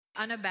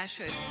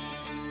unabashed,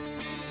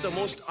 the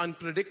most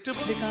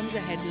unpredictable, becomes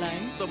a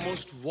headline, the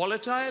most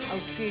volatile,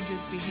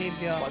 outrageous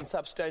behavior,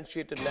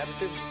 unsubstantiated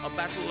narratives, a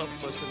battle of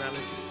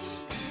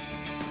personalities.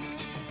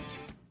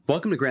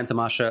 Welcome to Grand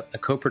Tamasha, a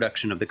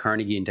co-production of the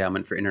Carnegie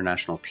Endowment for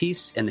International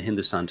Peace and the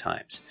Hindustan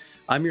Times.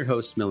 I'm your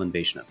host, Milan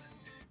Vaishnav.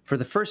 For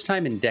the first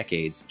time in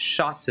decades,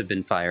 shots have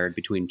been fired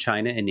between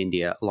China and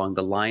India along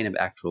the line of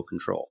actual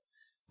control.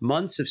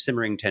 Months of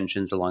simmering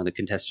tensions along the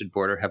contested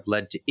border have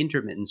led to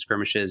intermittent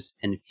skirmishes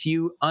and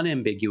few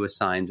unambiguous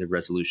signs of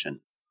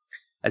resolution.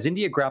 As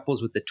India grapples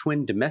with the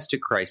twin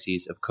domestic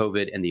crises of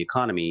COVID and the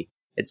economy,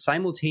 it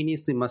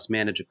simultaneously must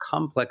manage a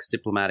complex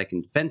diplomatic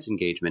and defense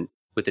engagement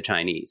with the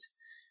Chinese.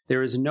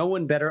 There is no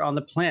one better on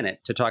the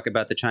planet to talk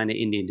about the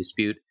China-Indian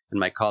dispute than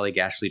my colleague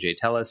Ashley J.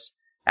 Tellis.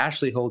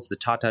 Ashley holds the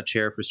Tata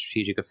Chair for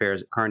Strategic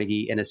Affairs at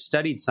Carnegie and has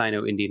studied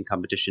Sino-Indian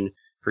competition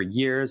for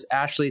years.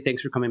 Ashley,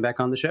 thanks for coming back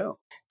on the show.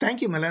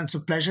 Thank you, Milan. It's a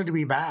pleasure to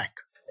be back.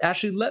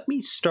 Ashley, let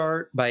me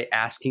start by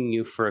asking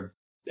you for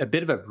a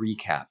bit of a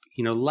recap.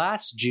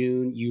 Last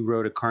June, you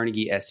wrote a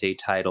Carnegie essay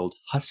titled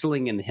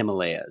Hustling in the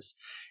Himalayas.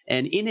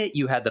 And in it,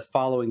 you had the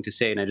following to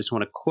say, and I just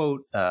want to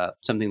quote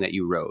something that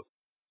you wrote.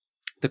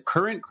 The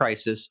current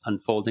crisis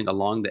unfolding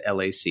along the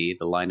LAC,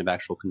 the line of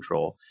actual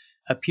control,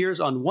 appears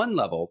on one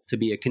level to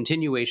be a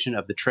continuation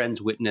of the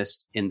trends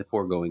witnessed in the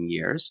foregoing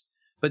years.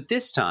 But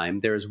this time,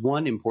 there is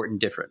one important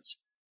difference.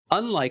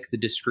 Unlike the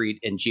discrete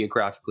and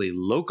geographically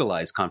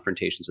localized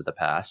confrontations of the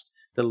past,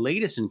 the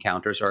latest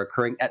encounters are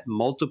occurring at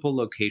multiple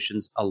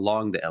locations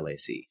along the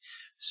LAC.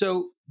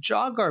 So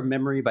jog our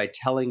memory by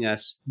telling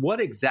us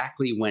what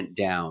exactly went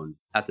down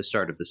at the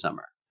start of the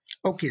summer.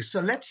 Okay,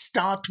 so let's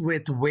start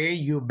with where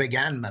you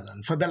began,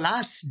 Milan. For the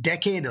last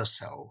decade or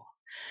so,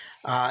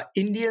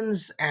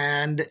 Indians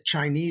and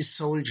Chinese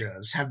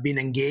soldiers have been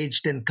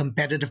engaged in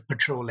competitive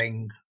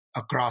patrolling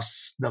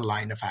across the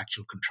line of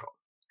actual control.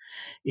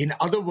 In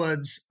other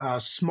words,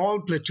 small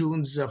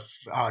platoons of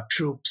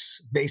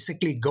troops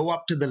basically go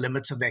up to the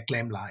limits of their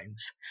claim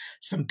lines.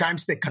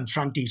 Sometimes they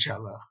confront each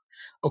other.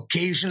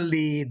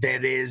 Occasionally,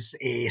 there is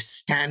a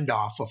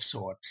standoff of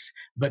sorts,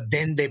 but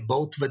then they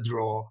both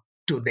withdraw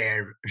to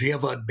their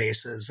rearward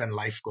bases and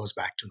life goes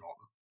back to normal.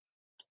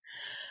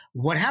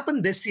 What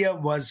happened this year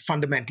was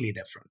fundamentally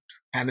different,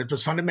 and it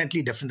was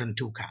fundamentally different on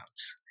two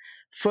counts.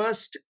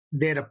 First,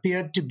 there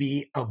appeared to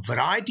be a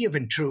variety of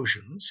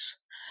intrusions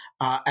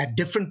at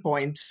different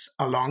points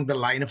along the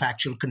line of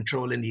actual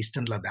control in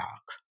eastern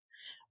Ladakh,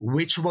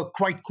 which were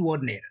quite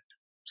coordinated.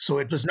 So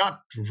it was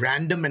not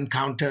random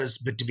encounters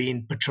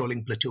between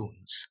patrolling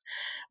platoons,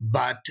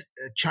 but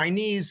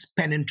Chinese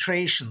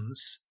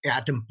penetrations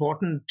at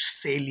important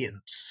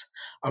salients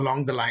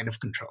along the line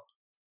of control.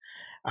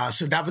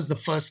 So that was the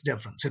first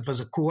difference. It was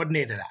a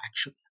coordinated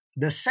action.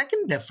 The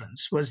second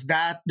difference was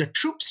that the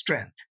troop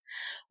strength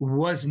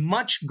was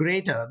much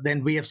greater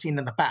than we have seen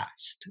in the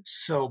past.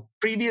 So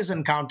previous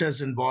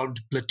encounters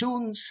involved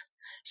platoons,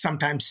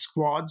 sometimes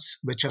squads,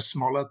 which are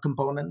smaller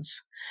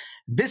components.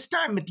 This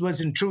time it was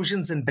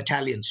intrusions in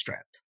battalion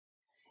strength.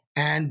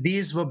 And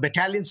these were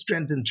battalion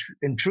strength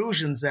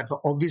intrusions that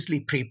were obviously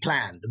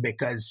pre-planned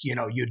because,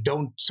 you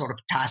don't sort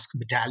of task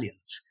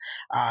battalions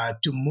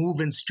to move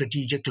in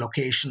strategic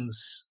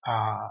locations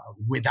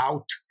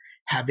without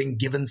having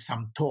given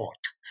some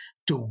thought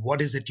to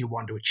what is it you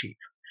want to achieve.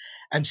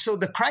 And so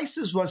the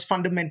crisis was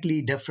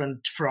fundamentally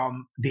different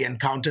from the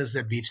encounters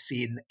that we've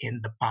seen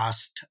in the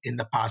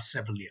past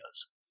several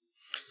years.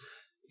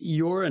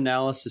 Your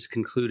analysis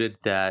concluded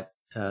that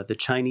the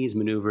Chinese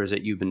maneuvers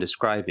that you've been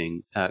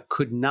describing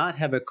could not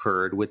have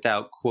occurred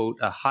without, quote,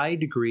 a high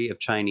degree of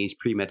Chinese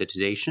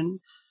premeditation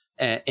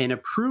and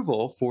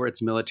approval for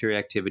its military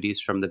activities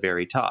from the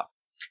very top.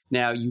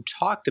 Now, you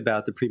talked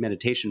about the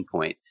premeditation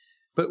point,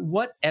 but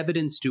what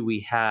evidence do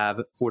we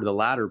have for the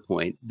latter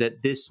point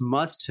that this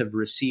must have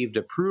received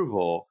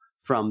approval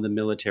from the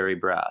military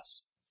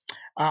brass?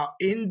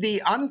 In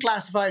the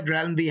unclassified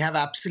realm, we have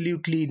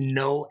absolutely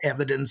no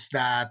evidence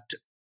that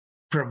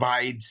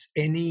provides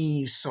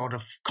any sort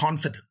of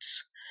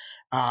confidence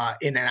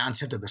in an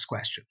answer to this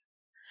question.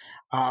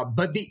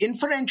 But the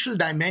inferential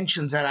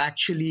dimensions are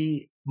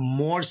actually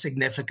more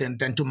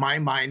significant and to my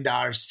mind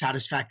are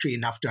satisfactory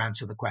enough to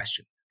answer the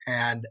question.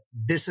 And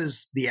this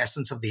is the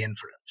essence of the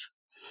inference.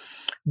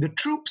 The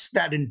troops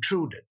that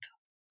intruded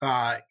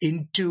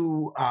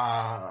into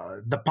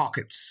the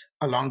pockets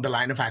along the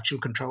line of actual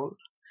control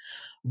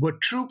were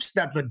troops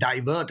that were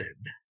diverted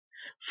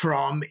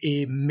from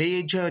a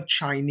major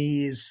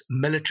Chinese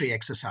military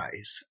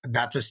exercise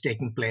that was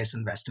taking place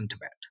in Western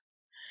Tibet.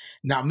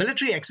 Now,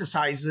 military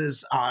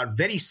exercises are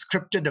very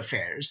scripted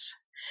affairs.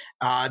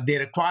 They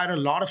require a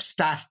lot of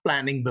staff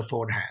planning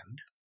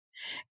beforehand.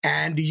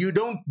 And you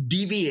don't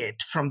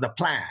deviate from the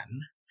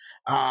plan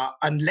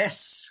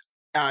unless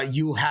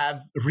you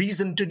have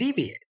reason to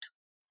deviate.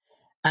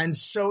 And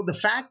so the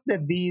fact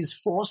that these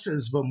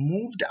forces were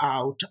moved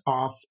out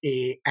of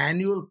an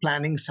annual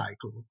planning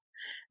cycle,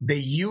 they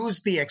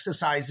used the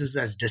exercises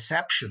as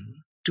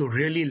deception to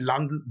really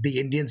lull the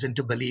Indians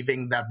into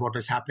believing that what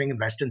was happening in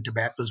Western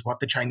Tibet was what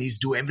the Chinese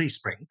do every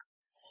spring.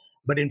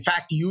 but in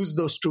fact used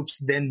those troops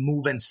to then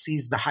move and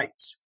seize the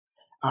heights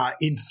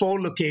in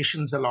 4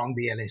 locations along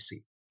the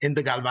LAC, in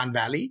the Galvan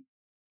Valley,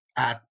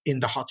 in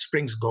the Hot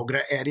Springs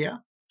Gogra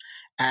area,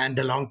 and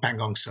along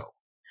Pangong So,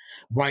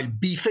 while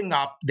beefing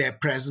up their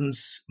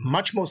presence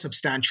much more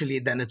substantially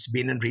than it's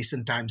been in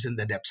recent times in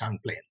the Depsang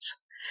Plains.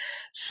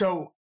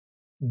 So,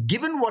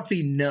 given what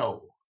we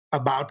know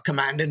about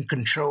command and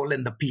control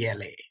in the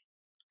PLA,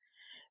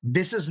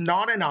 this is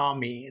not an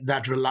army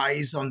that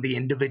relies on the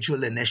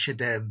individual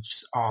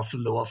initiatives of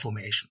lower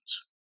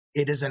formations.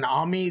 It is an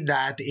army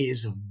that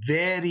is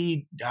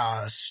very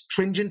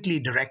stringently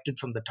directed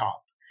from the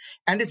top.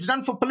 And it's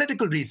done for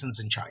political reasons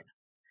in China.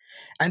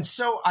 And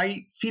so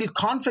I feel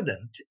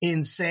confident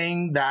in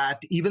saying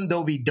that even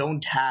though we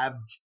don't have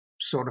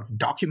sort of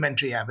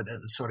documentary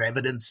evidence or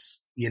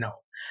evidence,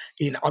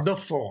 in other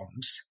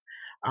forms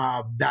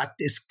that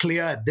is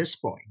clear at this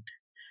point,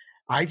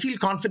 I feel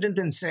confident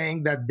in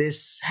saying that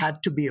this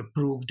had to be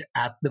approved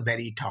at the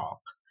very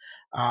top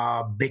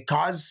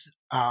because,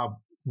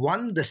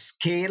 one, the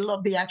scale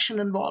of the action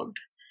involved,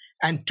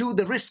 and 2,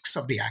 the risks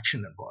of the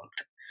action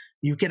involved.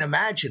 You can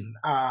imagine,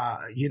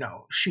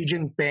 Xi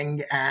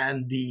Jinping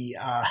and the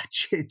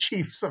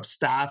chiefs of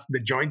staff, the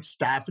joint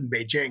staff in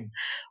Beijing,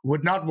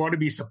 would not want to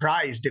be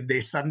surprised if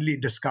they suddenly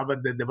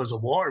discovered that there was a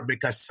war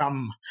because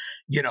some,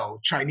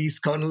 Chinese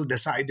colonel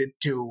decided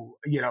to,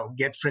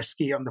 get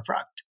frisky on the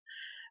front.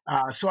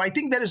 So I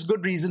think there is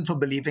good reason for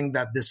believing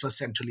that this was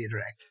centrally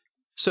directed.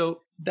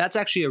 So that's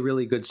actually a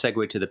really good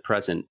segue to the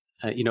present.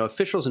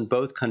 Officials in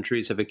both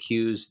countries have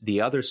accused the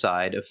other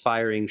side of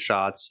firing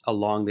shots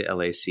along the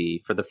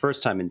LAC for the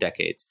first time in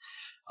decades.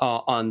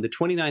 On the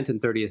 29th and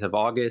 30th of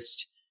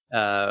August,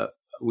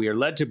 we are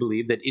led to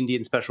believe that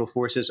Indian special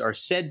forces are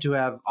said to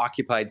have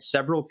occupied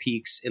several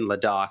peaks in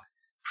Ladakh,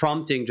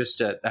 prompting just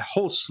a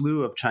whole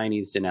slew of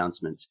Chinese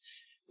denouncements.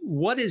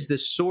 What is the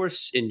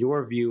source, in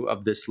your view,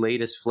 of this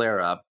latest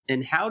flare-up,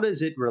 and how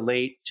does it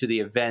relate to the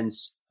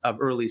events of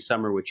early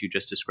summer, which you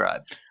just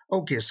described?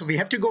 Okay, so we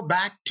have to go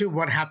back to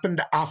what happened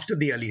after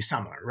the early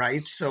summer,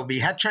 right? So we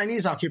had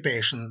Chinese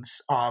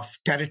occupations of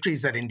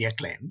territories that India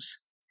claims.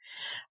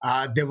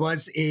 There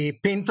was a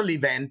painful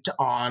event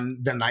on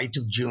the night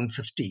of June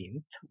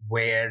 15th,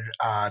 where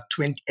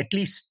at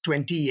least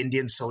 20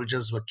 Indian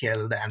soldiers were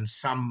killed and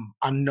some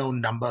unknown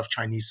number of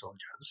Chinese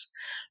soldiers.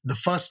 The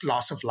first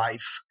loss of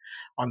life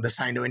on the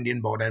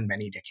Sino-Indian border in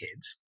many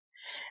decades.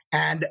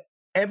 And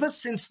ever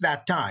since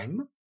that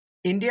time,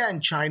 India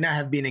and China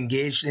have been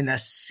engaged in a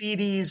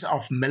series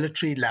of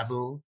military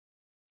level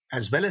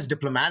as well as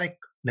diplomatic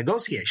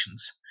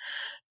negotiations,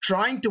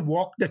 trying to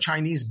walk the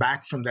Chinese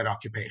back from their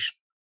occupation.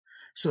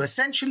 So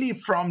essentially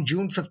from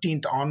June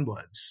 15th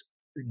onwards,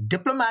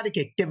 diplomatic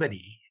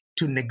activity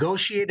to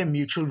negotiate a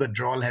mutual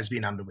withdrawal has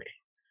been underway,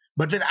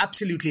 but with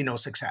absolutely no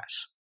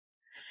success.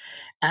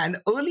 And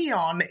early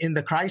on in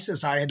the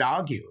crisis, I had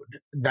argued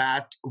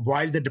that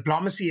while the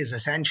diplomacy is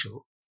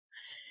essential,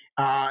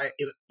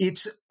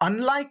 it's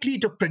unlikely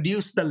to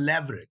produce the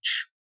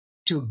leverage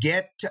to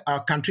get a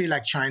country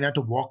like China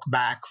to walk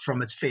back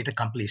from its fait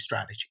accompli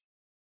strategy,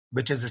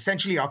 which is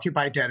essentially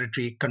occupy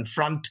territory,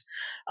 confront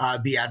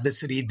the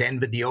adversary, then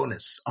with the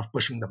onus of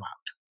pushing them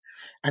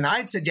out. And I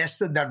had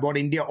suggested that what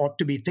India ought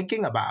to be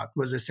thinking about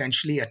was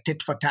essentially a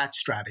tit-for-tat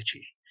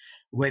strategy,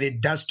 where it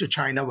does to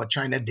China what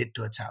China did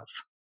to itself.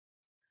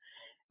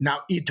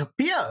 Now, it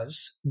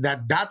appears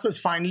that that was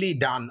finally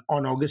done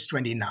on August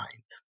 29th.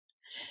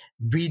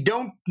 We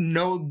don't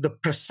know the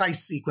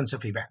precise sequence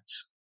of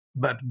events,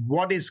 but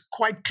what is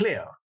quite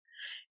clear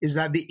is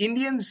that the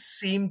Indians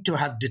seem to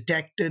have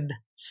detected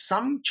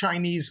some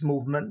Chinese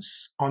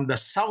movements on the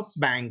south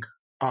bank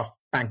of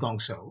Pangong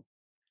So.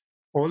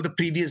 All the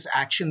previous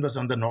action was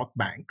on the north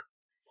bank.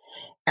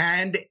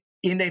 And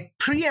in a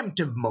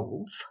preemptive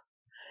move,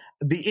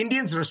 the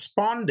Indians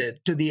responded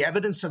to the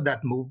evidence of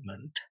that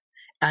movement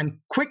and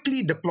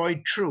quickly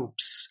deployed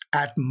troops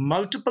at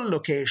multiple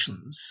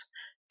locations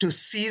to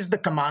seize the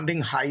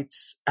commanding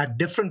heights at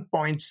different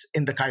points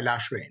in the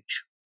Kailash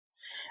range.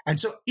 And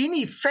so, in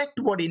effect,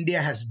 what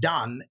India has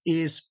done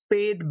is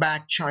paid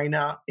back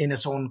China in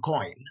its own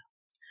coin.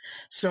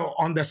 So,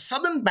 on the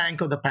southern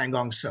bank of the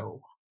Pangong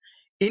So,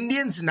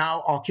 Indians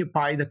now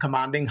occupy the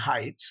commanding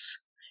heights,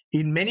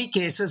 in many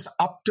cases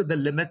up to the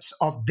limits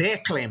of their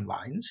claim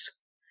lines,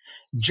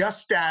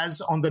 just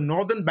as on the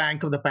northern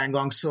bank of the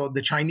Pangong So,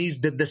 the Chinese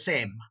did the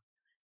same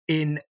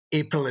in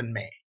April and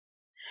May.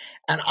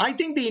 And I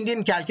think the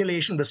Indian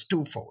calculation was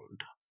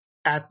twofold.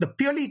 At the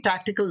purely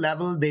tactical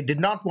level, they did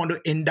not want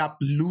to end up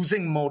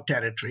losing more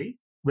territory,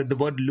 with the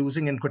word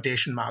losing in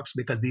quotation marks,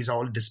 because these are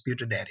all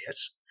disputed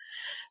areas.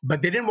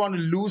 But they didn't want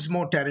to lose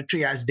more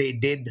territory as they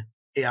did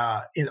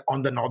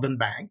on the northern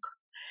bank.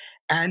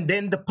 And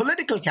then the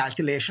political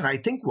calculation, I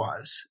think,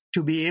 was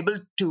to be able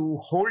to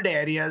hold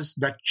areas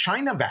that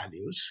China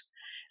values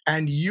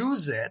and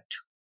use it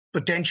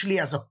potentially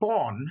as a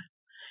pawn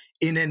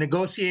in a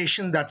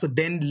negotiation that would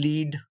then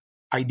lead,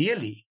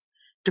 ideally,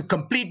 to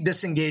complete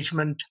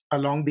disengagement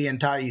along the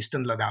entire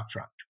eastern Ladakh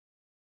front.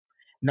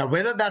 Now,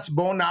 whether that's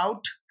borne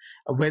out,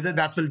 whether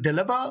that will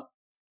deliver,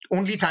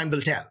 only time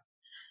will tell.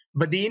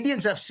 But the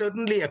Indians have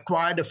certainly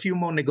acquired a few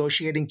more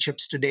negotiating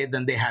chips today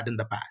than they had in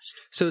the past.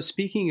 So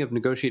speaking of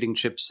negotiating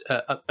chips,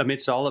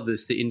 amidst all of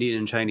this, the Indian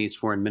and Chinese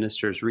foreign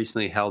ministers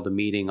recently held a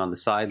meeting on the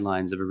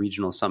sidelines of a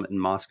regional summit in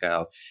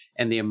Moscow,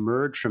 and they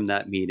emerged from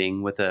that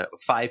meeting with a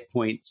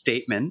 5-point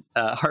statement,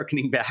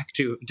 hearkening back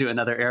to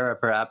another era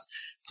perhaps,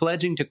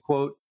 pledging to,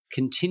 quote,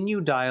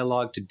 continue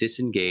dialogue to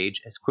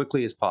disengage as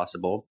quickly as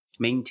possible,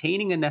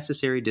 maintaining a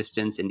necessary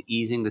distance and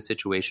easing the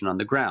situation on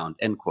the ground,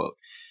 end quote.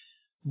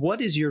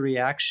 What is your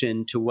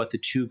reaction to what the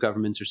two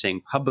governments are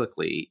saying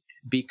publicly?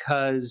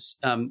 Because,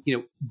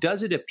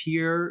 does it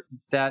appear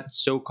that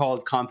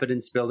so-called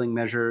confidence-building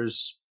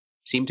measures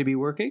seem to be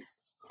working?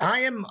 I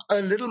am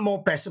a little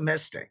more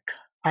pessimistic.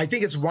 I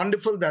think it's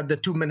wonderful that the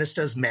two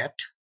ministers met,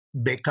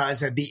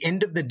 because at the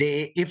end of the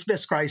day, if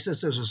this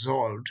crisis is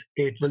resolved,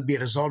 it will be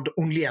resolved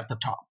only at the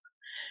top.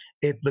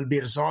 It will be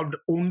resolved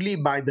only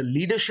by the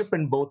leadership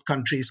in both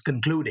countries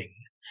concluding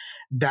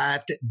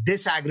that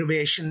this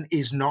aggravation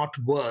is not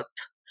worth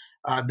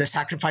the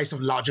sacrifice of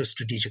larger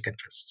strategic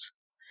interests.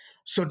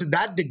 So to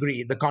that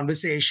degree, the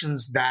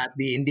conversations that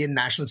the Indian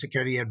National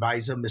Security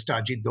Advisor, Mr.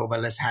 Ajit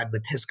Doval, has had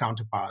with his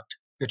counterpart,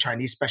 the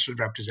Chinese Special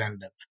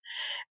Representative,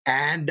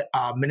 and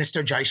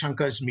Minister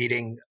Jaishankar's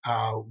meeting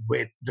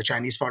with the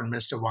Chinese Foreign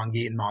Minister Wang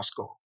Yi in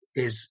Moscow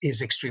is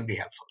extremely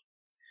helpful.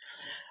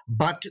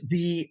 But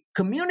the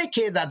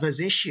communique that was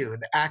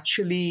issued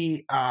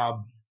actually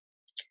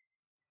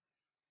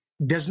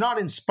does not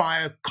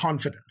inspire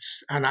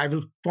confidence. And I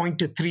will point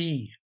to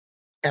three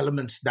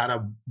elements that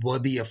are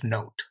worthy of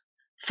note.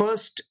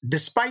 First,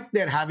 despite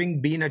there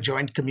having been a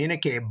joint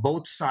communique,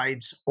 both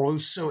sides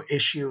also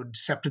issued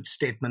separate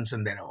statements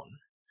on their own,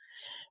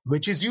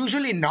 which is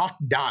usually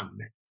not done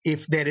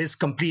if there is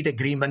complete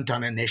agreement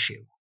on an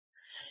issue.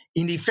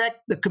 In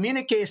effect, the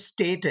communique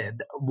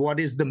stated what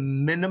is the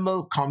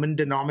minimal common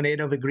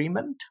denominator of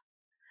agreement,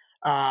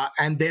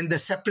 and then the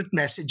separate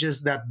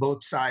messages that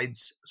both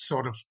sides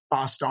sort of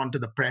passed on to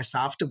the press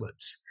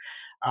afterwards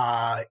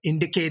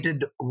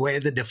indicated where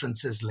the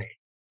differences lay.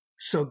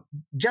 So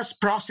just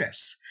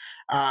process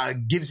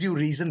gives you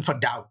reason for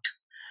doubt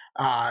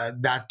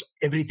that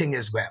everything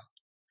is well.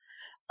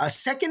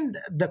 Second,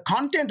 the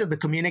content of the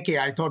communique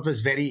I thought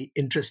was very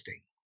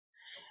interesting.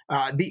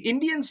 The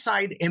Indian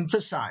side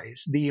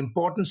emphasized the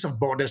importance of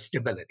border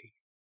stability,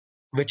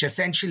 which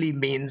essentially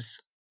means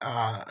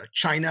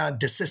China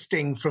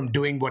desisting from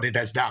doing what it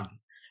has done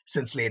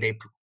since late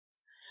April.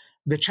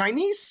 The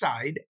Chinese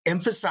side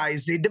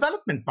emphasized a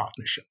development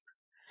partnership,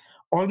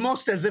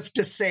 almost as if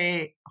to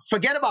say,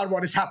 forget about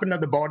what has happened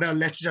at the border,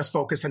 let's just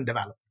focus on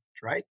development,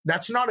 right?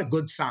 That's not a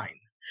good sign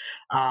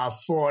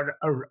for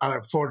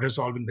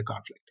resolving the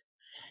conflict.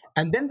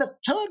 And then the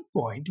third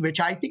point, which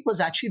I think was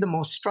actually the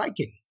most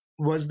striking,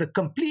 was the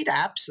complete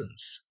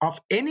absence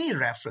of any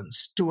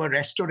reference to a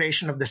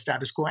restoration of the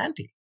status quo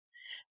ante,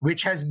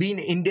 which has been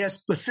India's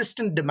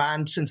persistent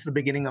demand since the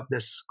beginning of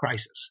this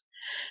crisis.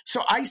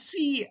 So I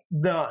see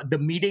the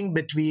meeting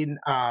between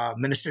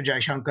Minister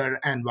Jaishankar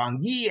and Wang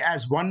Yi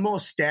as one more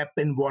step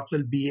in what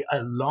will be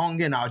a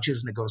long and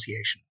arduous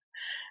negotiation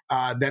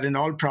that in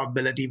all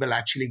probability will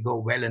actually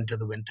go well into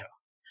the winter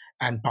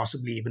and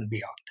possibly even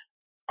beyond.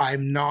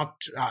 I'm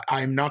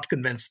not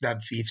convinced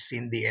that we've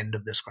seen the end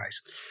of this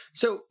crisis.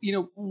 So,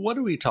 what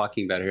are we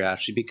talking about here,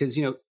 Ashley? Because,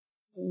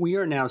 we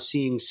are now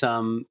seeing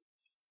some,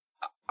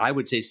 I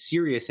would say,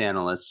 serious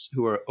analysts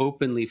who are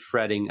openly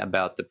fretting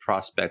about the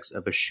prospects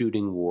of a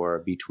shooting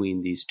war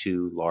between these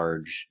two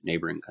large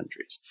neighboring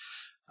countries.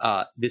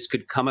 This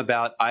could come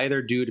about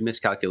either due to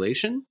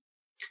miscalculation,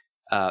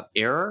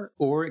 error,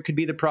 or it could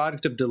be the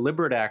product of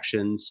deliberate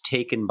actions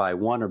taken by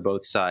one or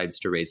both sides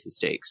to raise the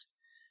stakes.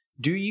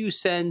 Do you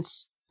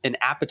sense an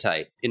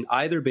appetite in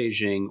either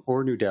Beijing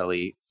or New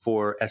Delhi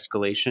for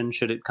escalation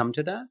should it come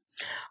to that?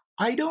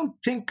 I don't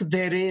think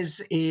there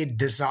is a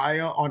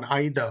desire on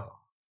either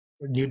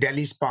New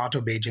Delhi's part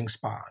or Beijing's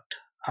part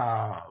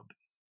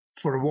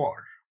for a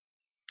war.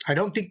 I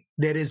don't think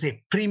there is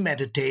a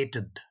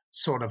premeditated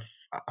sort of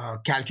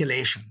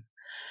calculation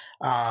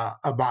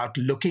about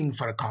looking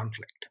for a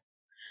conflict.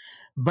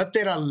 But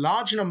there are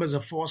large numbers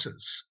of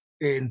forces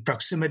in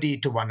proximity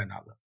to one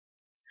another.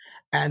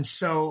 And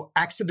so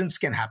accidents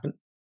can happen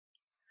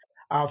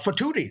for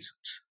two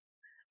reasons.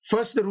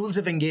 First, the rules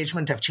of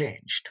engagement have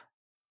changed.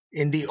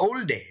 In the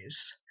old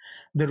days,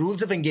 the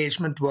rules of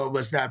engagement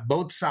was that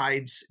both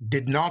sides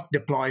did not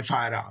deploy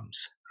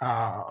firearms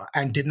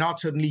and did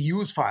not certainly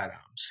use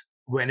firearms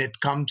when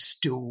it comes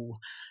to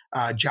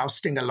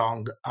jousting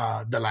along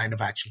the line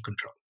of actual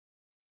control.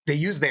 They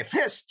use their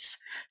fists,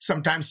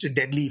 sometimes to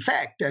deadly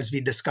effect, as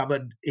we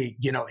discovered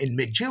in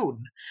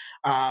mid-June,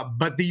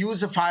 but the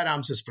use of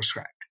firearms is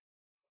prescribed.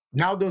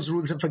 Now those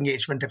rules of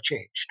engagement have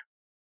changed.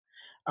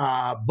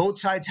 Both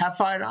sides have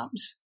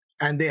firearms,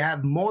 and they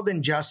have more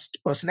than just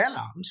personnel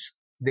arms.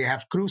 They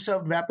have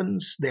crew-served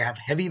weapons, they have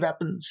heavy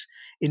weapons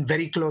in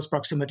very close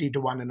proximity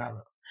to one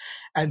another.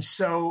 And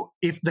so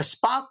if the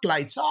spark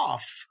lights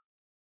off,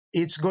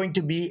 it's going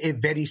to be a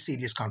very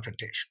serious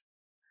confrontation.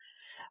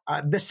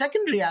 The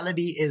second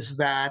reality is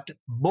that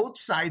both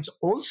sides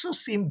also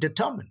seem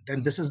determined,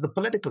 and this is the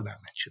political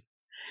dimension,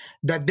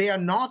 that they are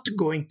not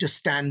going to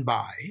stand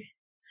by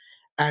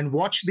and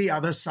watch the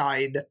other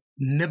side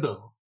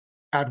nibble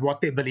at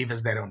what they believe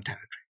is their own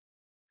territory,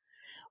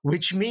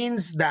 which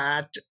means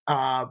that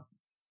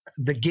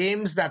the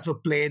games that were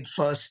played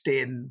first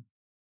in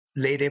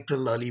late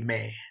April, early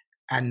May,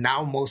 and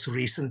now most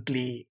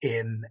recently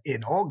in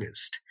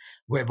August,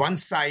 where one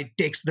side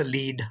takes the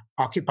lead,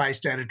 occupies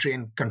territory,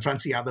 and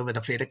confronts the other with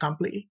a fait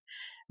accompli,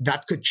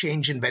 that could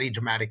change in very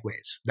dramatic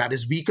ways. That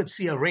is, we could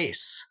see a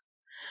race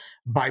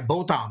by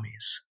both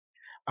armies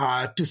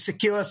to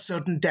secure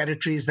certain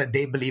territories that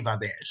they believe are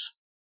theirs.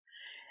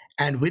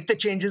 And with the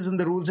changes in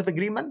the rules of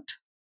agreement,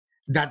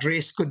 that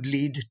race could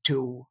lead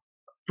to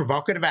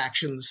provocative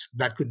actions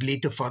that could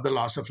lead to further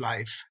loss of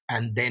life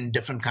and then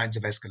different kinds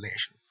of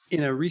escalation.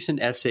 In a recent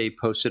essay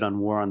posted on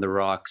War on the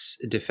Rocks,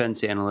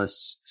 defense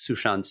analyst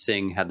Sushant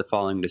Singh had the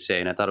following to say,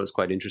 and I thought it was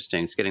quite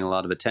interesting. It's getting a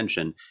lot of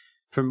attention.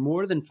 For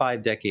more than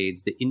 5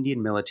 decades, the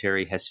Indian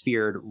military has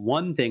feared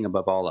one thing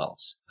above all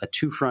else, a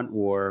two-front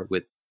war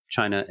with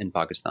China and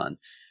Pakistan.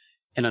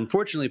 And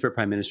unfortunately for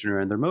Prime Minister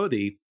Narendra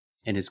Modi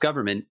and his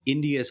government,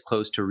 India is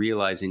close to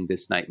realizing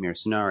this nightmare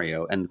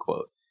scenario, end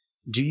quote.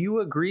 Do you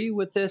agree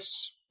with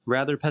this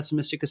rather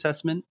pessimistic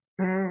assessment?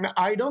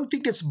 I don't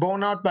think it's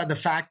borne out by the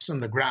facts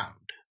on the ground.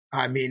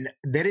 I mean,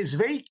 there is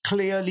very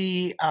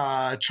clearly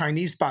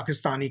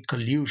Chinese-Pakistani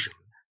collusion,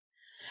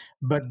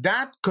 but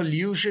that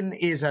collusion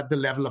is at the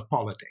level of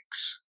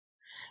politics,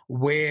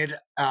 where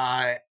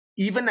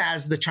even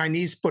as the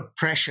Chinese put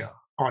pressure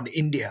on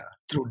India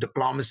through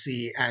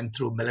diplomacy and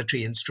through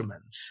military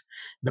instruments,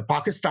 the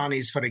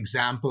Pakistanis, for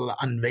example,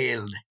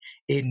 unveiled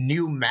a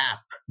new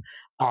map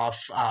of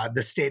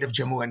the state of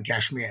Jammu and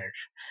Kashmir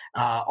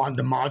on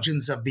the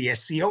margins of the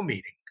SCO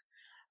meeting.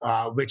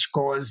 Which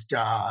caused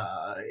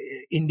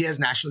India's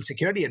National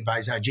Security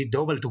Advisor, Ajit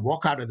Doval, to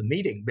walk out of the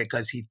meeting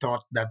because he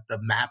thought that the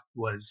map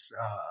was,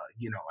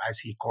 as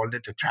he called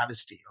it, a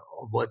travesty,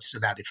 or words to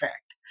that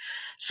effect.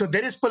 So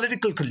there is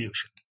political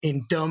collusion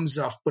in terms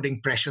of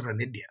putting pressure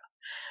on India.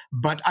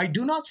 But I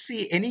do not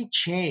see any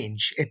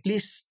change, at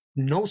least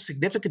no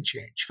significant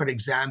change, for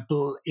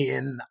example,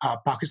 in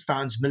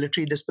Pakistan's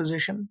military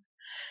disposition,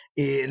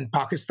 in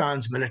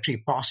Pakistan's military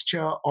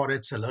posture or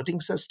its alerting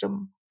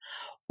system,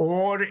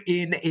 or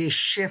in a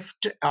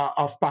shift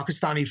of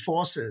Pakistani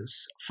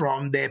forces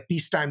from their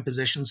peacetime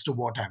positions to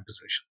wartime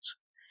positions.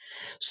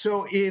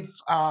 So if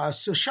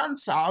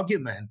Sushant's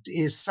argument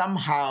is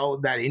somehow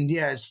that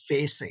India is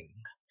facing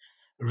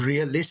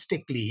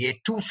realistically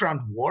a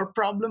two-front war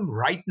problem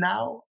right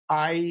now,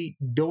 I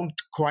don't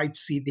quite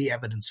see the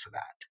evidence for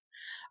that.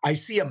 I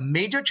see a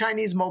major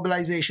Chinese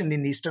mobilization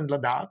in eastern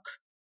Ladakh.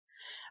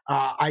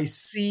 I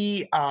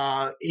see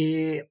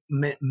a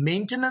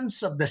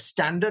maintenance of the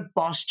standard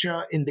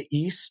posture in the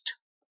east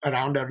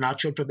around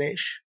Arunachal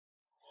Pradesh.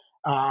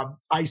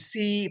 I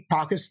see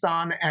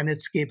Pakistan and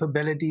its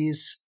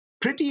capabilities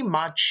pretty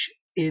much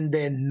in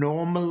their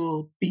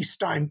normal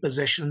peacetime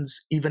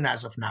positions, even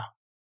as of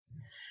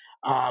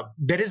now.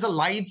 There is a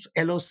live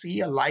LOC,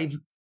 a live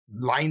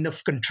line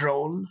of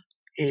control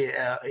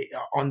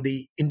on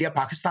the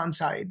India-Pakistan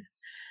side.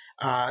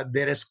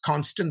 There is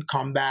constant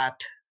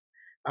combat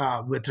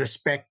with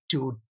respect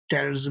to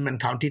terrorism and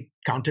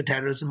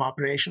counterterrorism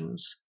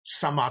operations,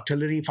 some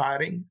artillery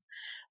firing,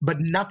 but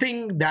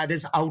nothing that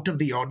is out of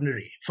the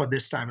ordinary for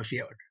this time of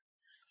year.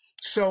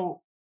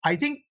 So I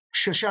think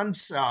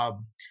Sushant's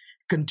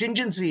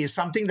contingency is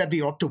something that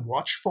we ought to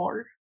watch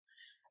for,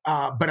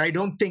 but I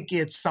don't think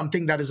it's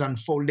something that is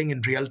unfolding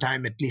in real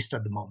time, at least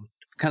at the moment.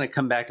 Kind of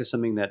come back to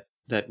something that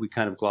we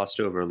kind of glossed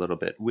over a little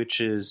bit,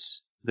 which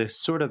is the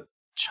sort of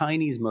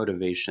Chinese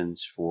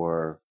motivations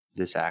for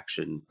this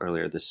action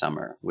earlier this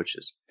summer, which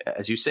is,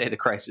 as you say, the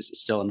crisis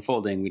is still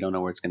unfolding. We don't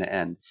know where it's going to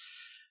end.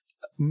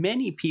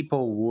 Many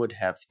people would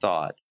have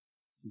thought,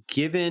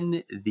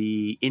 given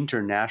the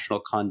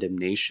international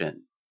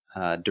condemnation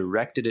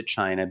directed at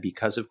China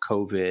because of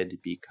COVID,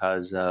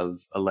 because of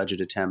alleged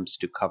attempts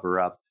to cover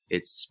up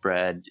its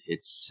spread,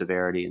 its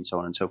severity, and so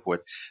on and so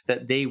forth,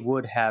 that they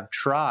would have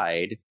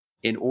tried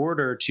in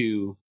order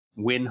to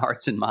win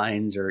hearts and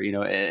minds, or,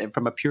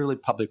 from a purely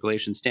public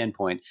relations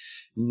standpoint,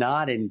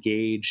 not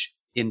engage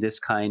in this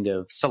kind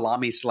of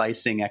salami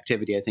slicing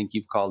activity, I think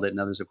you've called it, and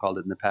others have called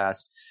it in the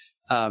past.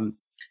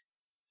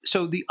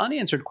 So the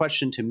unanswered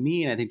question to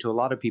me, and I think to a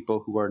lot of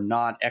people who are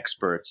not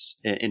experts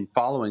in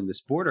following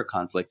this border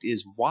conflict,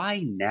 is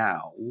why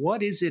now?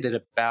 What is it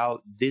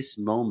about this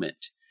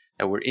moment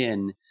that we're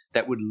in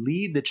that would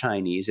lead the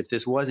Chinese, if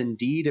this was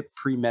indeed a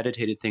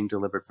premeditated thing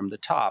delivered from the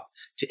top,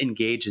 to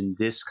engage in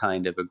this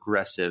kind of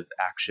aggressive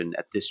action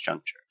at this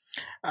juncture?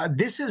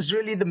 This is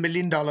really the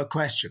million-dollar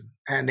question.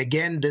 And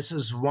again, this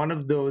is one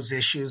of those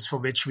issues for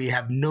which we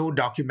have no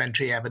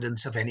documentary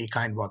evidence of any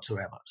kind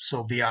whatsoever.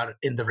 So we are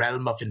in the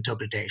realm of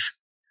interpretation.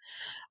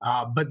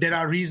 But there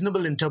are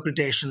reasonable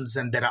interpretations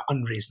and there are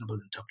unreasonable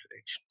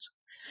interpretations.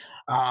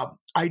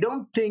 I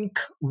don't think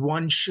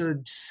one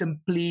should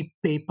simply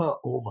paper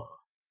over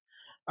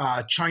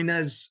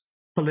China's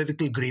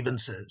political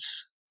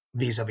grievances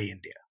vis-a-vis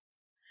India.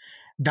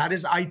 That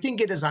is, I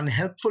think it is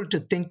unhelpful to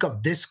think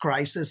of this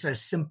crisis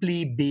as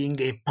simply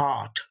being a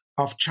part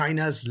of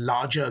China's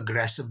larger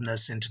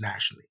aggressiveness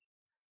internationally.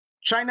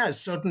 China is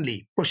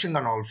certainly pushing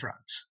on all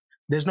fronts.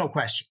 There's no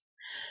question.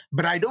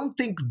 But I don't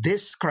think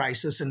this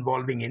crisis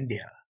involving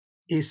India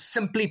is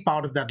simply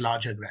part of that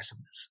larger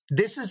aggressiveness.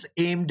 This is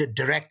aimed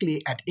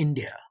directly at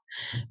India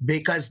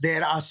because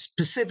there are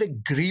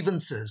specific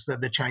grievances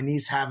that the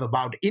Chinese have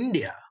about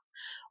India,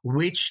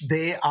 which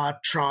they are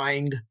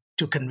trying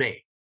to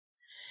convey.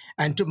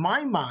 And to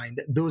my mind,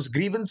 those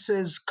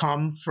grievances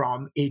come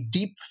from a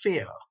deep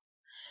fear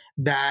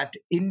that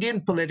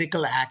Indian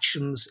political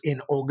actions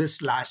in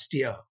August last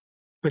year,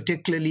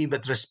 particularly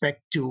with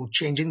respect to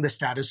changing the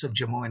status of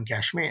Jammu and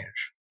Kashmir,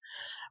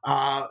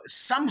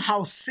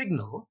 somehow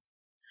signal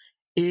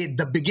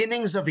the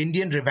beginnings of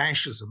Indian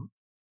revanchism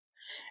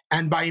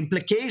and by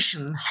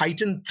implication,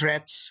 heightened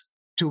threats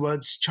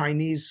towards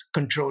Chinese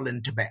control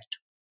in Tibet.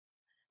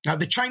 Now,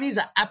 the Chinese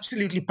are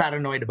absolutely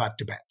paranoid about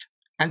Tibet,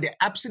 and they're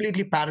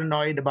absolutely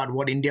paranoid about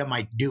what India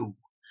might do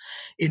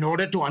in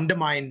order to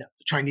undermine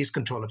Chinese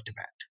control of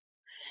Tibet.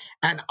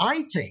 And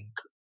I think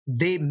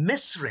they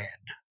misread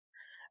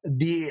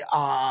the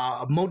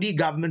Modi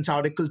government's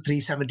Article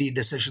 370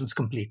 decisions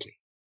completely.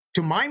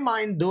 To my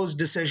mind, those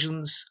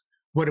decisions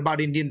were about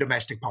Indian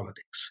domestic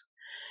politics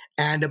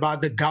and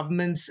about the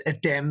government's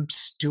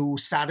attempts to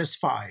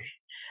satisfy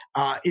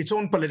its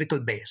own political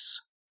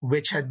base,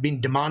 which had been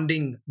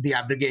demanding the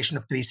abrogation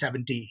of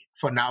 370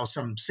 for now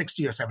some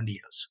 60 or 70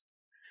 years.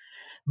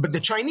 But the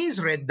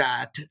Chinese read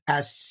that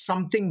as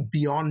something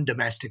beyond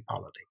domestic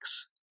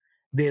politics.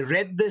 They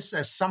read this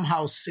as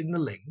somehow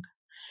signaling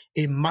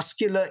a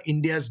muscular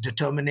India's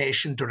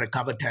determination to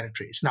recover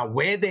territories. Now,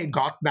 where they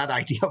got that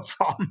idea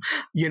from,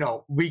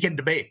 we can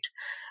debate.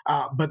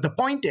 But the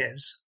point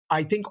is,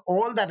 I think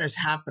all that has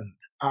happened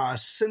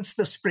since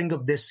the spring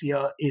of this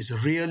year is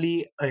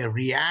really a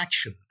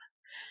reaction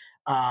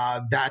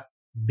that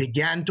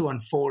began to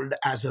unfold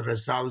as a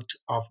result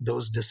of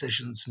those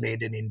decisions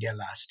made in India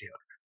last year.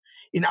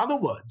 In other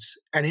words,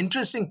 an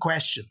interesting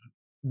question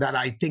that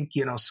I think,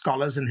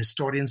 scholars and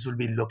historians will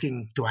be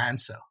looking to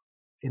answer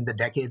in the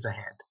decades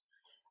ahead,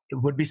 it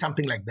would be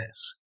something like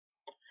this.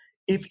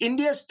 If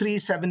India's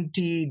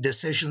 370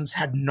 decisions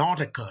had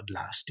not occurred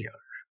last year,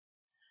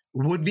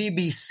 would we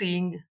be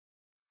seeing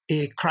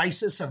a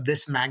crisis of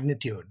this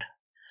magnitude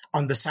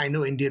on the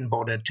Sino-Indian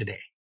border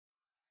today?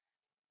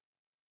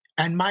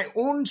 And my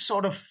own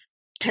sort of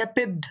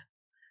tepid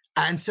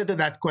answer to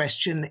that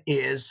question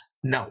is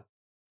no.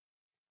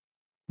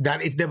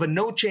 That if there were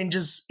no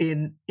changes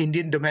in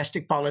Indian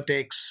domestic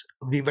politics,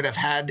 we would have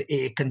had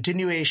a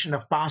continuation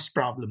of past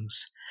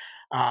problems,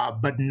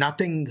 but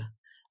nothing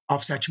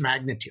of such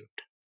magnitude.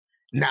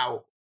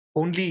 Now,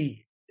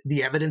 only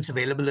the evidence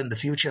available in the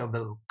future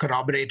will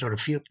corroborate or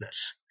refute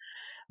this.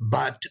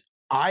 But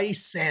I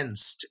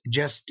sensed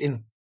just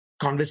in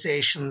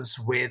conversations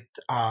with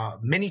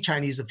many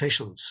Chinese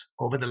officials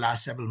over the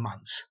last several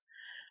months,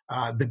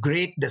 the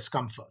great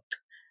discomfort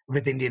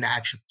with Indian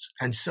actions.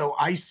 And so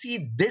I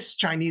see this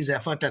Chinese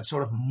effort at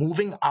sort of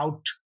moving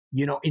out,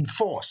 in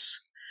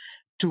force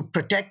to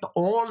protect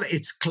all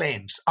its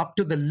claims up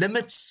to the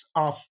limits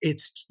of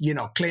its,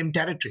 claimed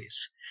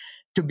territories,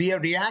 to be a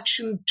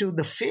reaction to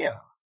the fear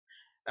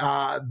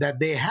that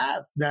they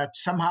have that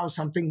somehow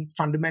something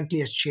fundamentally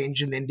has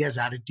changed in India's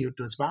attitude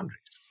to its boundaries.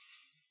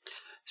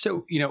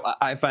 So,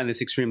 I find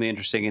this extremely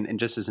interesting. And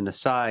just as an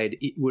aside,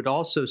 it would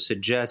also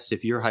suggest,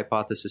 if your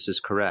hypothesis is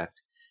correct,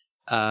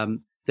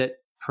 that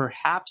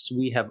perhaps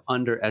we have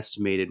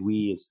underestimated,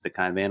 we as the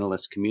kind of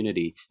analyst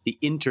community, the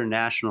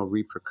international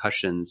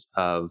repercussions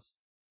of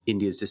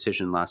India's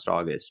decision last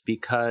August.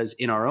 Because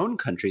in our own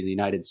country, the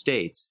United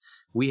States,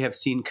 we have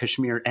seen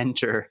Kashmir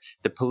enter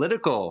the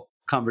political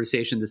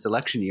conversation this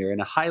election year in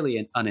a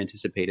highly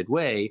unanticipated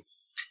way,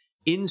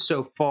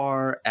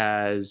 insofar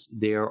as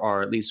there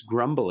are at least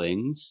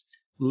grumblings,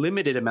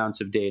 limited amounts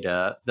of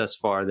data thus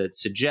far that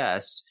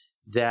suggest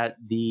that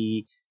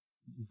the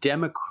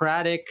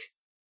Democratic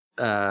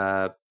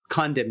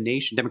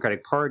condemnation,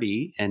 Democratic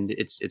Party and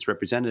its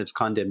representatives'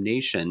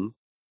 condemnation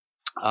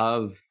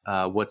of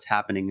what's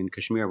happening in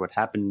Kashmir, what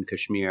happened in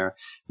Kashmir,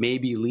 may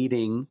be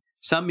leading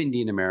some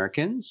Indian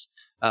Americans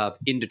of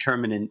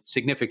indeterminate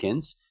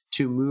significance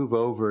to move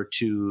over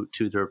to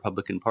the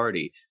Republican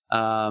Party.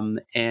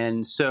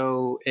 And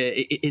so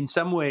in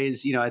some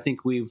ways, I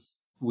think we've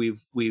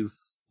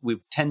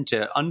tend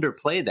to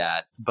underplay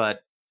that,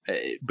 but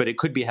it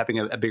could be having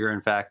a bigger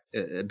impact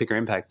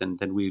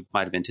than we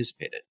might have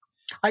anticipated.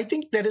 I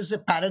think there is a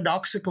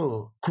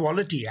paradoxical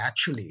quality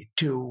actually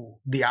to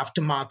the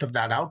aftermath of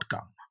that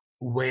outcome,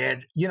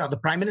 where, the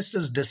Prime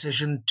Minister's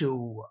decision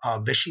to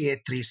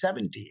vitiate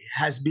 370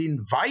 has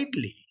been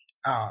widely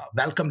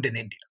welcomed in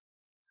India.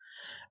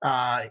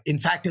 In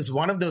fact, it's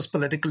one of those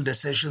political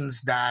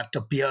decisions that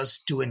appears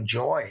to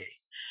enjoy,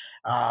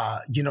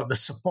 the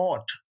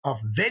support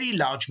of very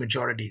large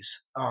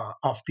majorities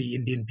of the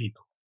Indian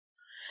people.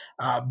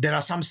 There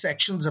are some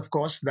sections, of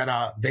course, that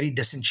are very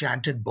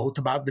disenchanted both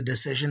about the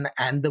decision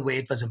and the way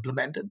it was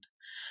implemented.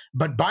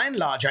 But by and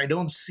large, I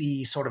don't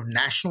see sort of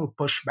national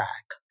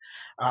pushback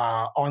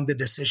on the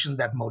decision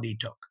that Modi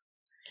took.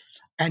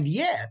 And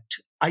yet,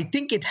 I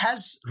think it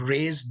has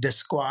raised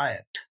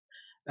disquiet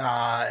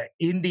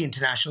in the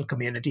international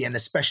community and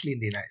especially in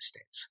the United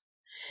States.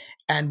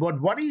 And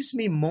what worries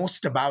me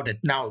most about it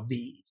now,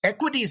 the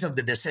equities of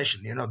the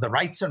decision, the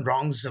rights and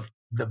wrongs of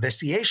the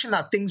vitiation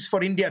are things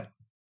for India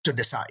to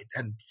decide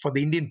and for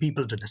the Indian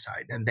people to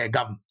decide and their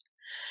government.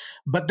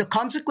 But the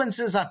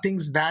consequences are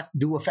things that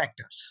do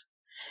affect us.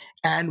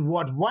 And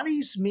what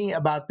worries me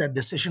about that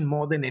decision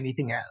more than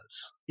anything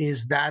else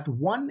is that,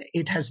 one,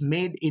 it has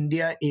made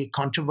India a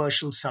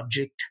controversial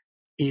subject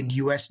in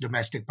US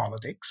domestic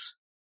politics,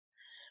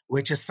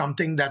 which is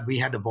something that we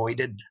had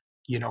avoided,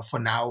 for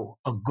now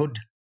a good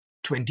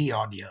 20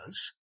 odd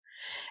years.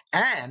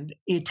 And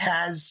it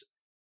has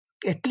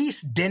at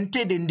least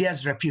dented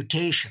India's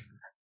reputation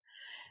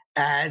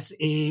as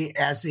a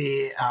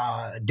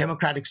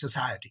democratic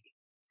society.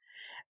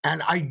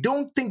 And I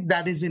don't think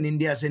that is in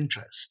India's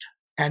interest.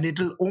 And it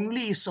will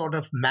only sort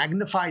of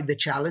magnify the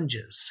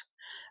challenges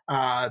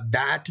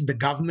that the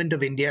government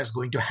of India is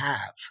going to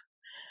have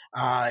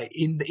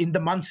in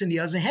the months and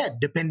years ahead,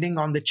 depending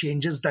on the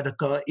changes that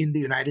occur in the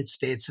United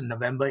States in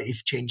November,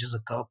 if changes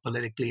occur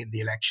politically in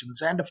the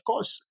elections. And of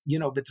course,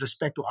 with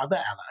respect to other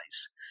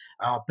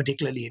allies,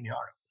 particularly in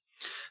Europe.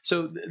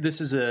 So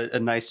this is a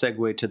nice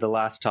segue to the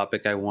last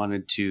topic I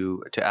wanted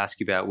to ask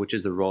you about, which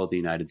is the role of the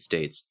United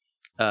States.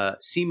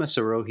 Seema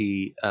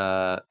Sarohi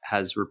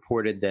has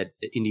reported that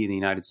India and the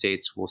United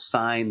States will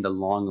sign the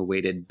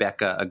long-awaited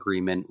BECA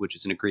agreement, which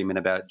is an agreement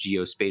about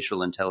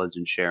geospatial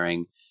intelligence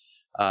sharing.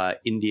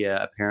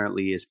 India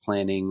apparently is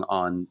planning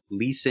on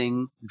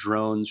leasing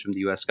drones from the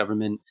U.S.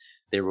 government.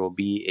 There will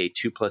be a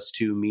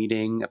 2+2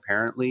 meeting,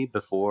 apparently,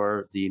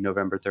 before the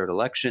November 3rd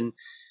election.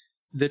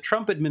 The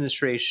Trump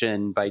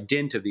administration, by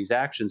dint of these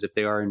actions, if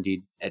they are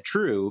indeed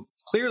true,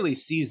 clearly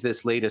sees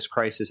this latest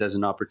crisis as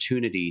an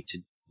opportunity to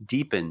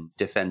deepen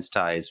defense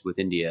ties with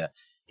India.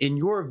 In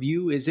your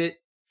view, is it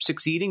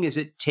succeeding? Is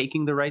it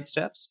taking the right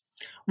steps?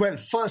 Well,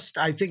 first,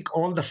 I think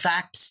all the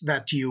facts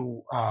that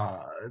you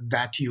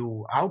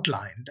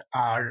outlined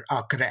are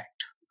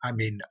correct. I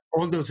mean,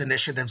 all those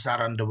initiatives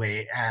are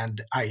underway,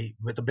 and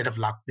with a bit of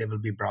luck, they will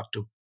be brought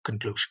to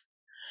conclusion.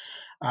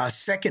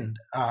 Second,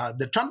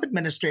 the Trump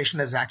administration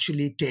has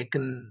actually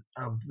taken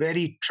a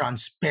very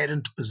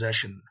transparent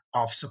position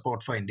of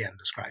support for India in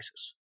this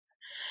crisis.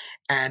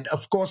 And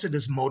of course, it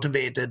is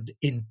motivated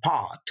in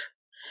part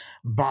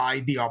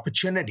by the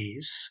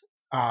opportunities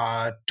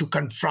to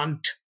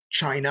confront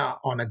China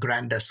on a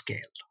grander scale,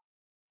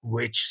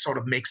 which sort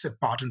of makes it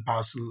part and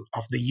parcel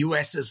of the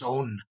US's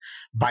own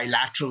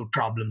bilateral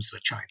problems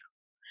with China.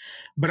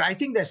 But I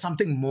think there's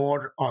something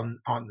more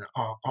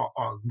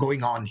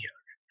going on here.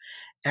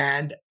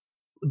 And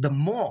the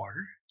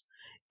more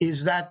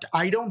is that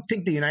I don't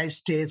think the United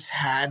States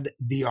had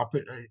the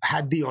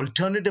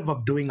alternative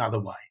of doing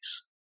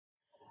otherwise.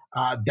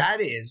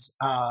 That is,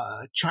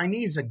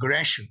 Chinese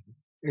aggression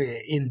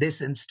in this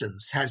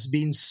instance has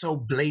been so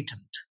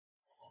blatant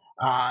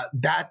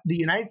that the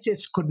United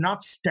States could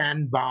not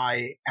stand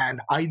by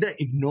and either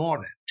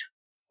ignore it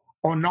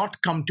or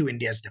not come to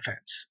India's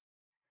defense.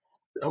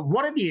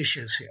 What are the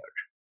issues here?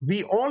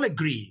 We all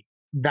agree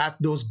that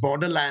those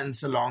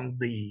borderlands along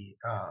the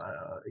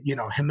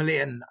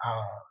Himalayan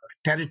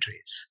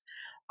territories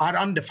are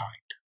undefined.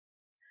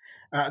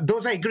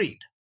 Those are agreed.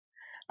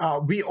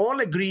 We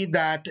all agree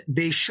that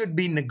they should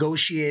be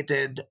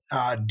negotiated,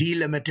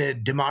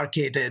 delimited,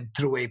 demarcated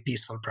through a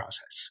peaceful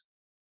process.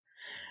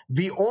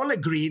 We all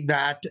agree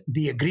that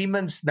the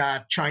agreements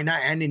that China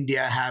and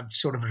India have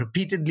sort of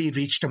repeatedly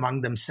reached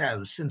among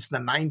themselves since the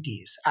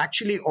 90s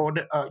actually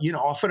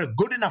offer a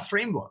good enough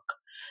framework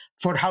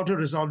for how to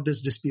resolve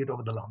this dispute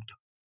over the long term.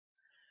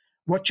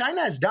 What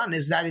China has done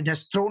is that it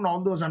has thrown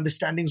all those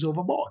understandings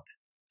overboard.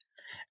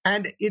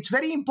 And it's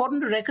very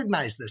important to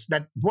recognize this,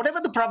 that whatever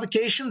the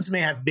provocations may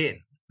have been,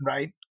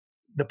 right,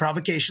 the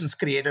provocations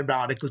created by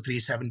Article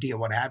 370 or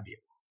what have you,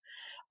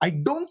 I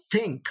don't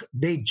think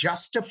they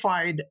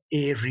justified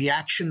a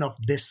reaction of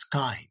this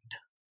kind,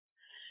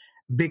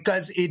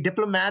 because a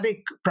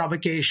diplomatic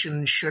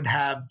provocation should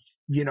have,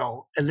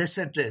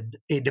 elicited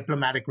a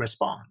diplomatic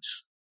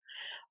response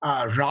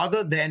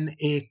rather than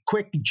a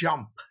quick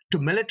jump to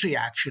military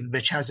action,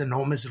 which has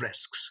enormous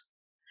risks.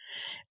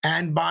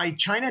 And by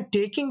China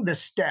taking the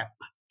step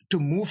to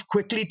move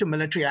quickly to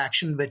military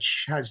action,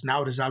 which has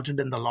now resulted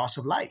in the loss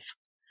of life,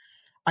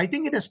 I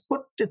think it has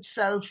put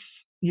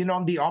itself,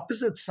 on the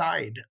opposite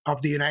side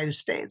of the United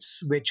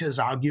States, which is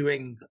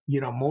arguing,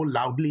 more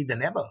loudly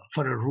than ever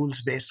for a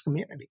rules-based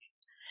community.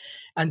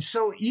 And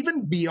so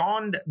even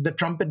beyond the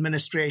Trump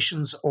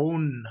administration's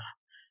own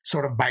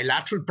sort of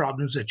bilateral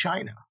problems with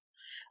China,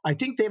 I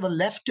think they were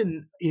left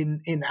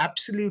in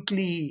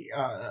absolutely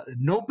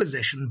no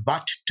position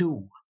but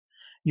to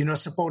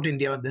support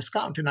India on this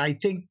count. And I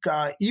think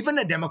even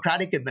a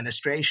democratic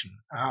administration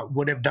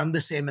would have done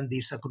the same in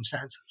these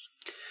circumstances.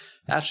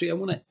 Ashley, I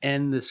want to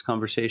end this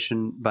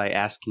conversation by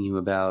asking you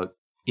about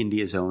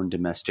India's own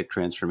domestic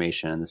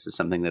transformation. And this is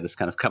something that has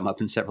kind of come up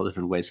in several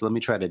different ways. So let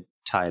me try to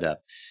tie it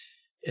up.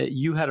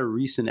 You had a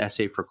recent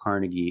essay for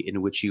Carnegie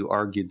in which you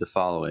argued the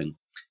following: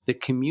 the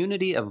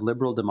community of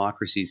liberal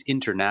democracies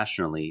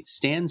internationally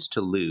stands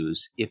to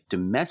lose if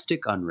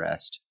domestic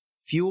unrest,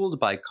 fueled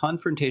by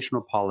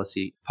confrontational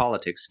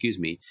politics,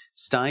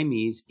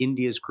 stymies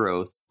India's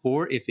growth,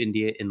 or if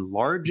India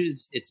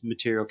enlarges its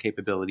material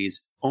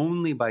capabilities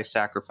only by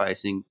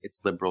sacrificing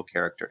its liberal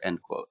character,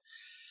 end quote.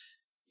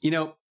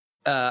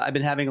 I've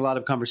been having a lot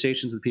of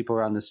conversations with people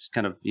around this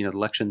kind of,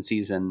 election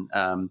season.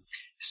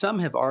 Some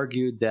have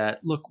argued that,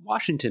 look,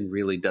 Washington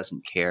really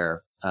doesn't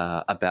care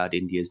about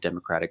India's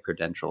democratic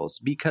credentials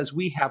because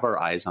we have our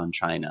eyes on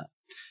China.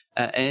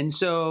 And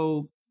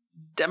so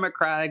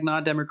democratic,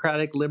 not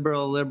democratic,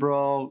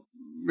 liberal,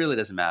 really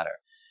doesn't matter.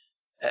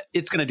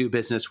 It's going to do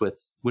business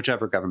with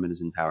whichever government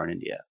is in power in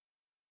India.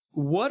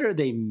 What are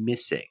they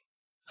missing,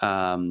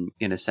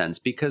 in a sense?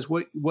 Because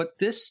what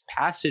this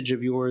passage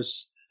of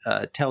yours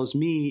tells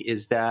me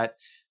is that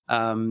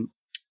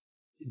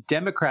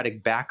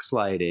democratic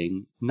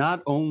backsliding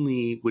not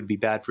only would be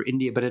bad for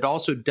India, but it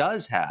also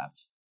does have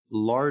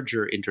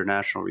larger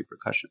international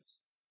repercussions.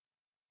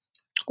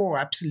 Oh,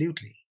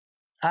 absolutely.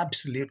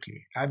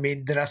 Absolutely. I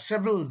mean, there are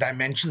several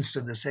dimensions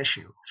to this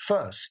issue.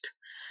 First,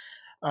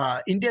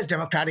 India's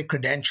democratic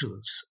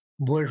credentials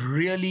were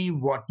really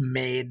what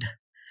made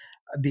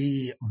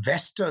the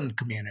Western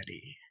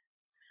community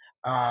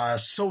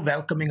so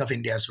welcoming of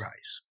India's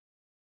rise.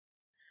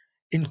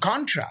 In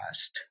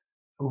contrast,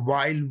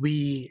 while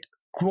we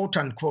quote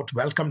unquote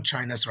welcomed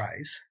China's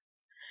rise,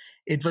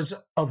 it was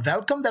a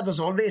welcome that was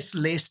always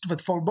laced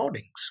with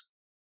forebodings.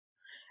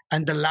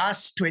 And the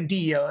last 20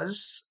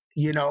 years,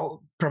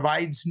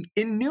 provides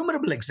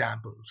innumerable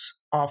examples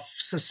of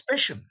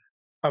suspicion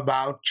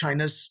about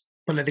China's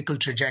political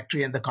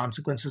trajectory and the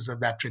consequences of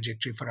that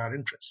trajectory for our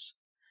interests.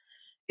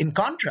 In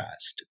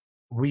contrast,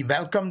 we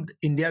welcomed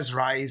India's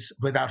rise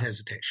without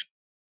hesitation.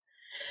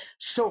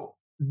 So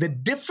the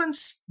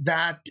difference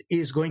that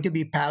is going to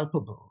be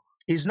palpable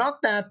is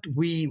not that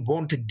we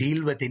won't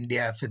deal with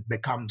India if it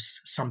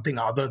becomes something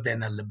other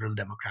than a liberal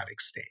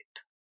democratic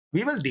state.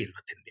 We will deal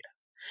with India.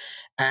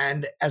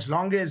 And as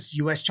long as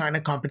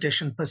US-China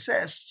competition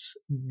persists,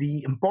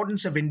 the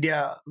importance of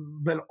India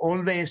will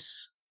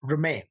always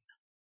remain.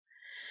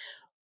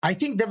 I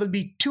think there will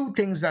be two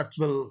things that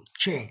will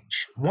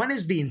change. One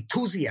is the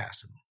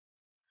enthusiasm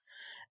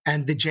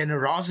and the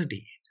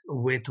generosity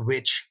with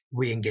which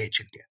we engage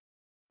India.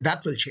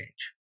 That will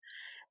change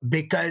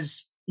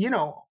because,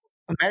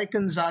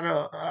 Americans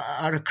are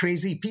a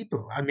crazy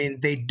people. I mean,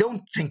 they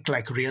don't think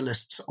like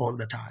realists all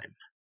the time.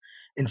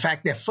 In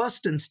fact, their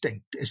first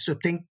instinct is to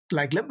think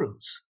like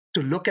liberals,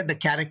 to look at the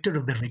character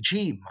of the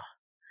regime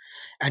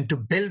and to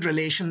build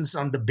relations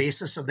on the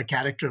basis of the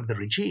character of the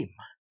regime,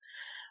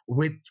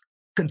 with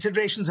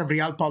considerations of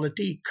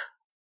realpolitik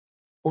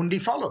only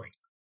following.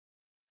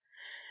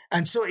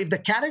 And so if the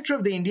character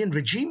of the Indian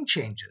regime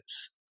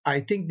changes, I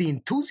think the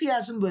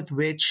enthusiasm with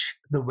which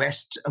the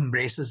West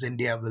embraces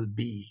India will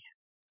be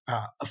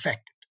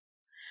affected.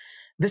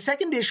 The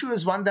second issue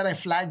is one that I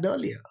flagged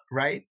earlier,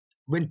 right?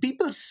 When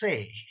people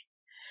say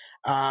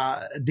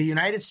the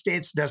United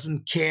States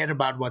doesn't care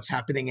about what's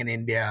happening in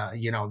India,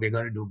 we're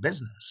going to do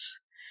business,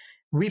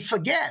 we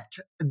forget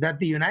that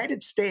the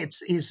United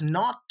States is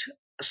not,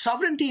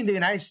 sovereignty in the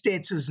United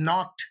States is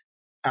not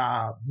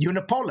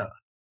unipolar.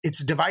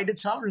 It's divided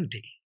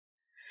sovereignty.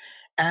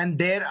 And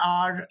there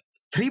are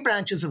three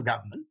branches of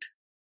government,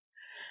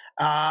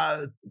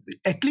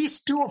 at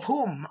least two of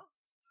whom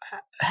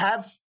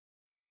have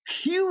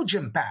huge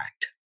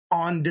impact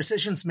on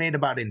decisions made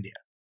about India.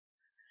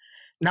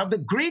 Now, the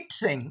great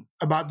thing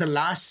about the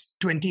last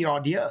 20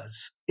 odd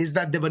years is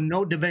that there were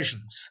no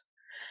divisions,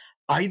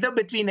 either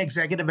between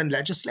executive and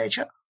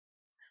legislature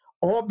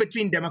or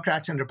between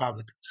Democrats and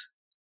Republicans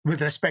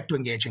with respect to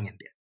engaging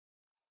India.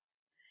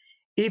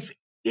 If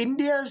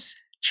India's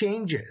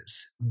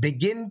changes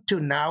begin to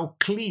now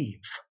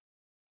cleave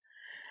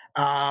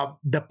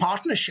the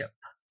partnership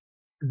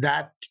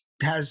that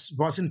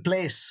was in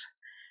place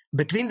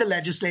between the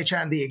legislature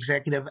and the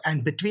executive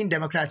and between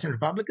Democrats and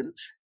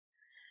Republicans,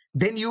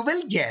 then you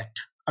will get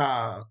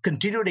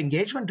continued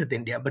engagement with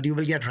India, but you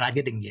will get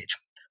ragged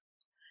engagement.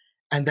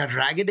 And that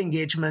ragged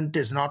engagement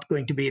is not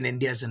going to be in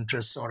India's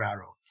interests or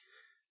our own.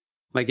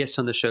 My guest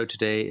on the show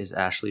today is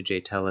Ashley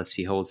J. Tellis.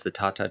 He holds the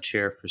Tata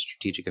Chair for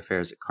Strategic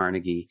Affairs at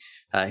Carnegie.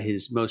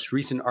 His most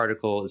recent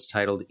article is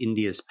titled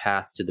India's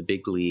Path to the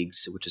Big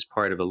Leagues, which is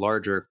part of a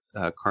larger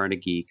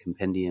Carnegie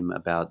compendium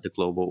about the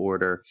global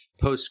order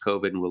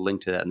post-COVID, and we'll link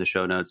to that in the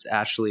show notes.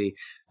 Ashley,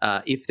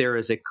 if there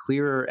is a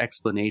clearer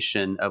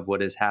explanation of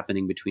what is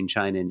happening between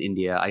China and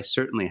India, I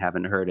certainly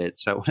haven't heard it.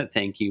 So I want to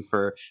thank you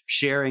for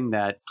sharing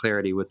that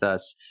clarity with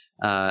us,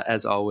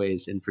 as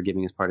always, and for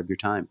giving us part of your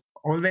time.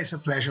 Always a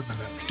pleasure,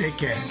 brother. Take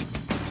care.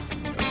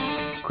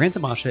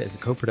 Grantham Asha is a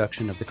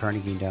co-production of the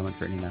Carnegie Endowment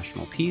for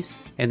International Peace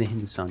and the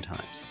Hindustan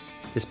Times.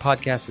 This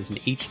podcast is an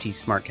HT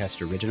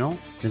Smartcast original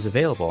and is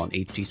available on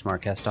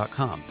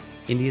htsmartcast.com.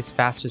 India's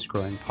fastest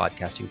growing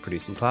podcasting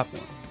producing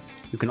platform.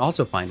 You can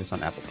also find us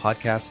on Apple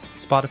Podcasts,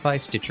 Spotify,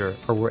 Stitcher,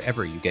 or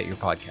wherever you get your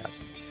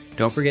podcasts.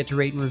 Don't forget to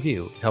rate and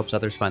review. It helps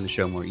others find the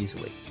show more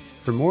easily.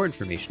 For more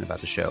information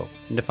about the show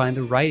and to find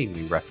the writing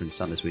we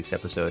referenced on this week's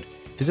episode,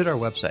 visit our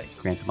website,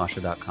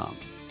 granthamasha.com.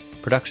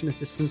 Production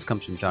assistance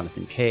comes from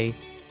Jonathan Kay.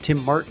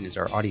 Tim Martin is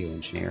our audio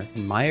engineer,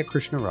 and Maya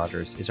Krishna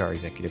Rogers is our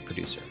executive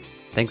producer.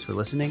 Thanks for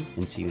listening,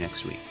 and see you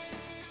next week.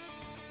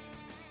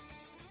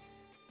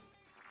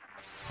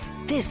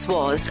 This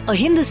was a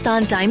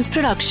Hindustan Times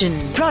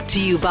production brought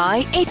to you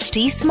by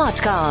HT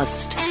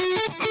Smartcast.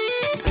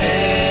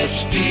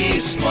 HT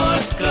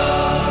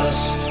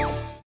Smartcast.